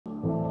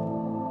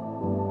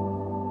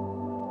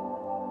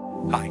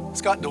Hi,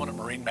 Scott Doolan at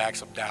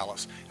MarineMax of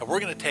Dallas, and we're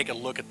going to take a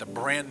look at the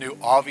brand new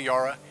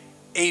Aviara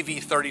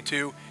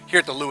AV32 here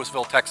at the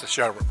Lewisville, Texas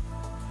showroom.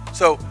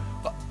 So,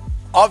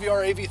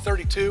 Aviara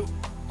AV32,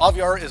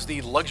 Aviara is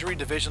the luxury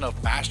division of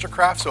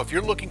Mastercraft, so if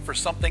you're looking for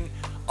something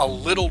a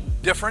little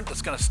different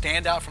that's going to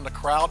stand out from the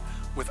crowd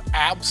with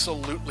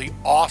absolutely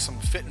awesome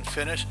fit and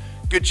finish,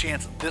 good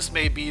chance this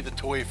may be the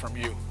toy from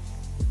you.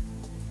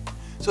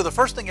 So the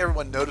first thing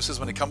everyone notices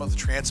when it comes to the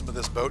transom of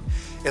this boat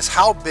is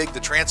how big the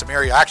transom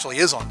area actually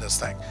is on this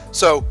thing.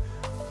 So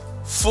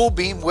full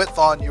beam width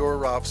on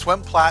your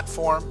swim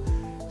platform,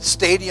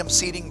 stadium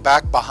seating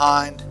back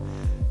behind,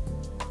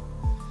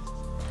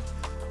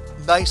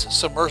 nice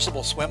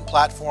submersible swim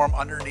platform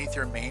underneath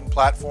your main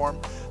platform.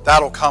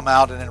 That'll come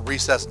out and then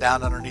recess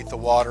down underneath the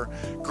water.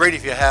 Great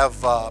if you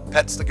have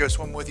pets that go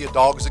swim with you,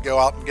 dogs that go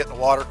out and get in the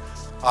water.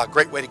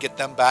 Great way to get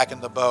them back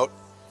in the boat.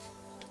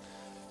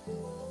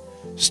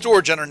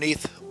 Storage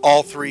underneath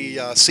all three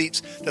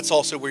seats. That's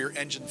also where your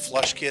engine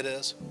flush kit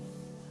is.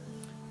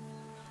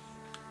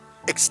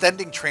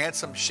 Extending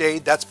transom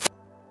shade, that's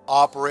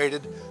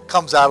operated.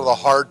 Comes out of the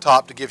hard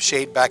top to give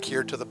shade back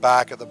here to the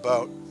back of the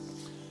boat.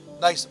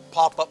 Nice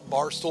pop-up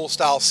bar stool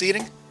style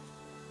seating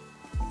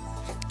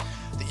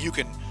that you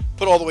can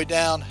put all the way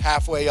down,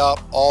 halfway up,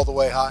 all the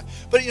way high.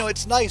 But you know,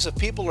 it's nice if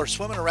people are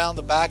swimming around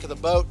the back of the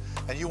boat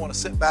and you want to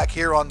sit back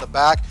here on the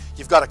back,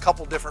 you've got a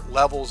couple different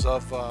levels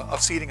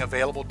of seating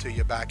available to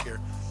you back here.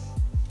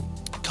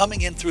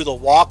 Coming in through the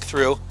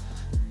walk-through,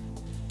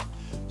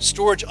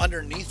 storage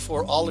underneath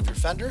for all of your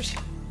fenders.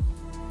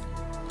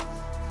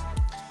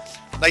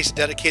 Nice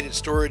dedicated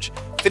storage,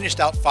 finished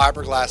out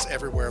fiberglass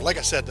everywhere. Like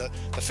I said, the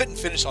fit and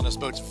finish on this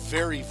boat's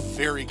very,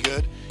 very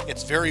good.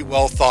 It's very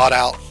well thought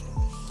out.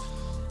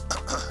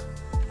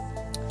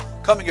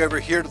 Coming over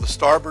here to the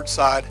starboard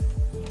side,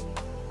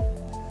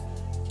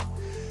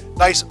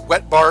 nice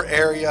wet bar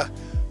area,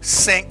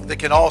 sink that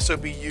can also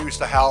be used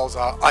to house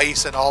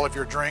ice and all of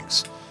your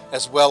drinks,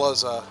 as well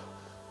as a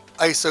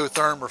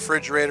isotherm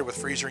refrigerator with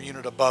freezer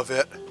unit above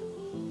it.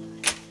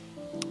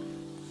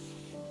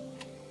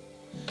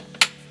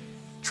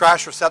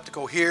 Trash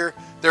receptacle here.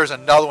 There's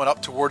another one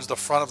up towards the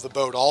front of the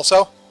boat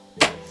also.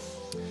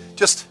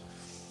 Just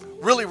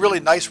really, really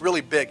nice,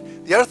 really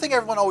big. The other thing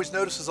everyone always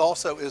notices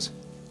also is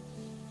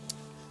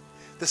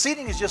the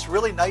seating is just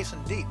really nice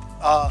and deep.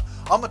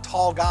 I'm a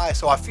tall guy,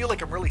 so I feel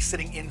like I'm really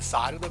sitting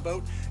inside of the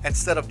boat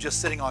instead of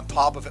just sitting on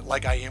top of it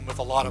like I am with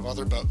a lot of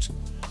other boats.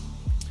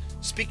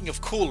 Speaking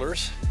of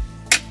coolers,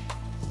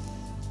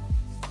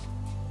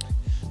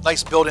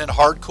 nice built-in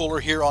hard cooler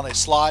here on a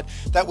slide.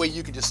 That way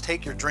you can just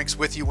take your drinks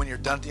with you when you're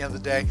done at the end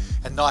of the day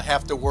and not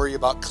have to worry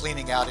about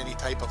cleaning out any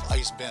type of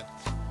ice bin.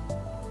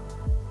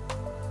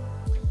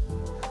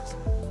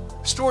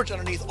 Storage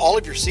underneath all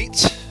of your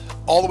seats,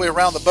 all the way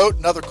around the boat.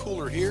 Another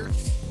cooler here.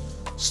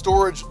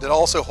 Storage that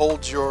also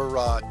holds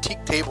your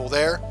teak table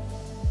there.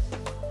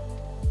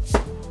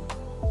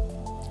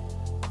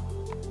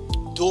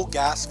 Dual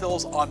gas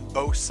fills on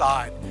both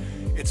sides.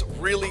 It's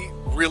really,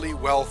 really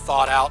well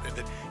thought out, and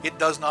that it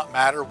does not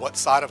matter what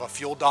side of a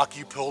fuel dock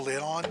you pull in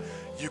on.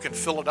 You can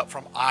fill it up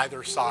from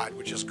either side,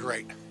 which is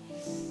great.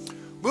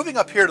 Moving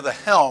up here to the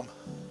helm,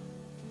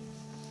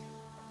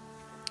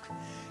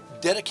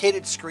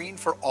 dedicated screen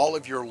for all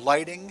of your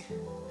lighting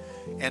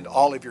and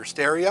all of your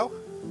stereo.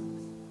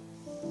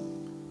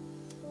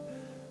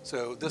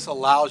 So this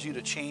allows you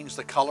to change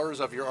the colors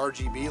of your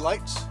RGB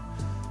lights.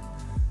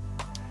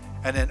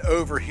 And then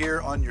over here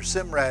on your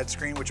SimRad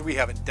screen, which we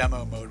have in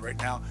demo mode right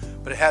now,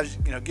 but it has,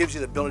 gives you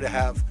the ability to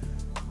have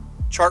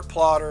chart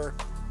plotter,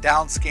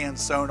 downscan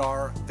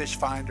sonar, fish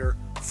finder,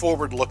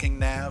 forward-looking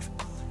nav,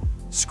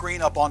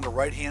 screen up on the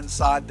right-hand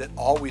side that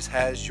always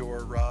has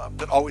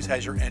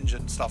your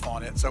engine stuff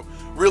on it. So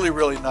really,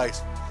 really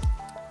nice.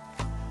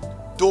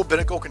 Dual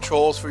binnacle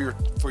controls for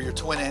your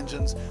twin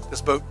engines.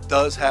 This boat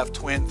does have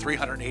twin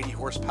 380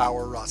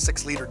 horsepower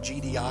 6-liter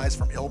GDIs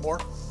from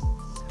Ilmor.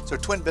 So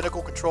twin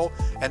binnacle control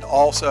and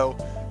also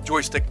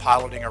joystick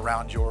piloting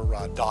around your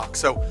dock.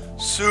 So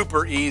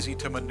super easy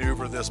to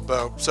maneuver this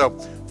boat. So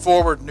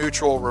forward,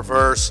 neutral,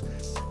 reverse,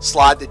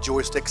 slide the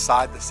joystick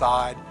side to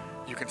side.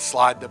 You can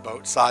slide the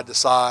boat side to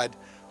side,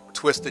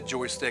 twist the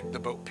joystick, the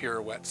boat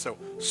pirouette. So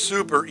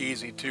super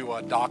easy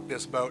to dock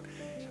this boat.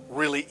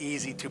 Really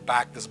easy to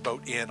back this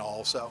boat in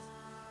also.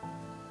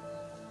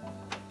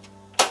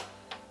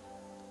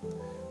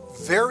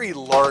 Very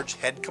large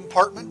head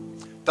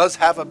compartment. Does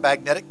have a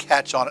magnetic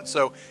catch on it,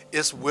 so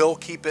this will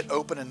keep it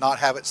open and not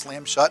have it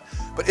slam shut.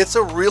 But it's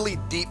a really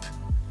deep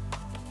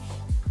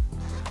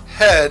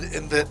head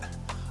in that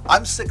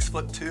I'm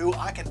 6'2".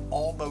 I can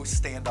almost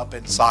stand up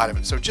inside of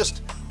it. So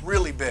just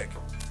really big.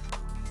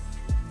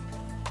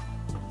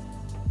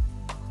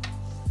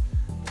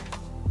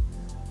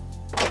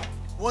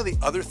 One of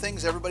the other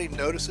things everybody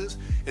notices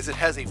is it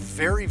has a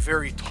very,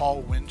 very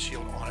tall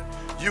windshield on it.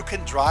 You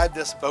can drive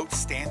this boat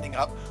standing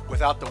up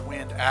without the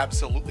wind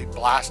absolutely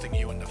blasting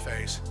you in the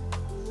face.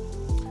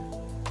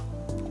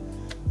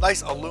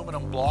 Nice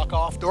aluminum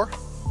block-off door.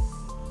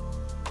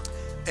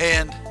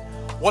 And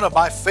One of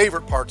my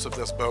favorite parts of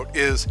this boat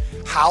is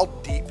how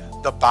deep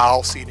the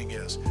bow seating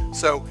is.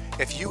 So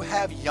if you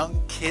have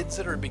young kids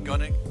that are they're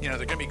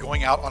going to be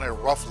going out on a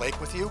rough lake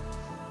with you.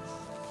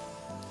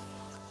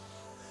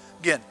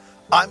 Again,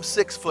 I'm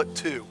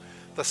 6'2".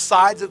 The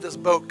sides of this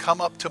boat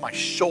come up to my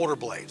shoulder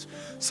blades.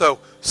 So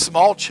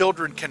small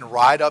children can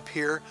ride up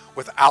here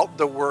without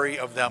the worry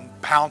of them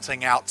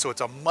pouncing out. So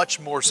it's a much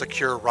more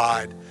secure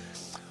ride.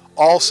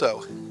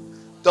 Also,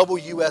 double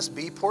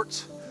USB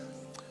ports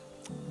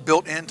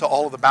built into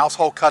all of the mouse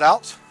hole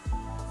cutouts.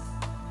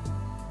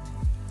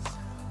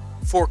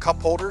 4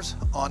 cup holders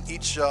on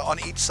each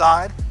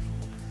side,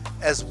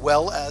 as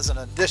well as an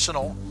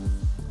additional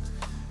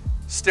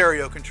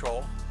stereo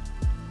control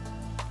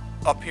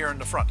up here in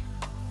the front.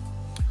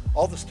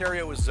 All the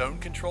stereo is zone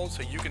controlled,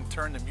 so you can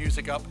turn the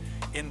music up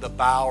in the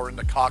bow or in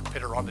the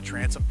cockpit or on the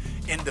transom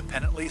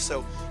independently.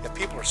 So if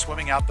people are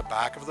swimming out the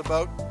back of the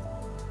boat,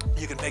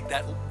 you can make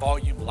that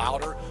volume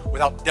louder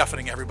without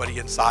deafening everybody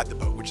inside the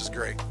boat, which is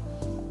great.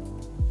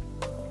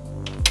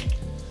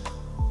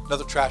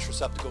 Another trash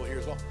receptacle here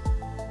as well.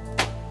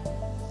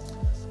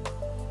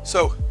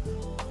 So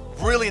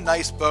really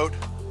nice boat,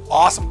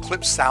 awesome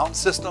Klipsch sound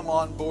system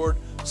on board,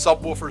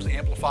 subwoofers,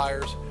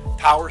 amplifiers,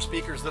 tower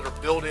speakers that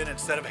are built in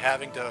instead of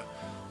having to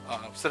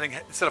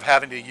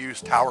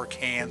use tower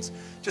cans.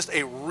 Just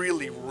a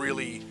really,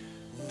 really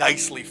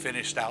nicely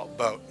finished out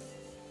boat.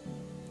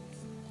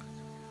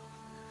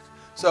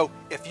 So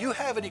if you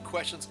have any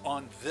questions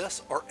on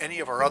this or any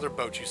of our other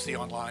boats you see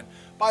online,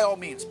 by all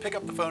means, pick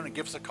up the phone and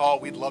give us a call.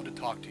 We'd love to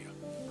talk to you.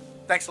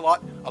 Thanks a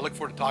lot. I look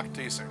forward to talking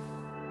to you soon.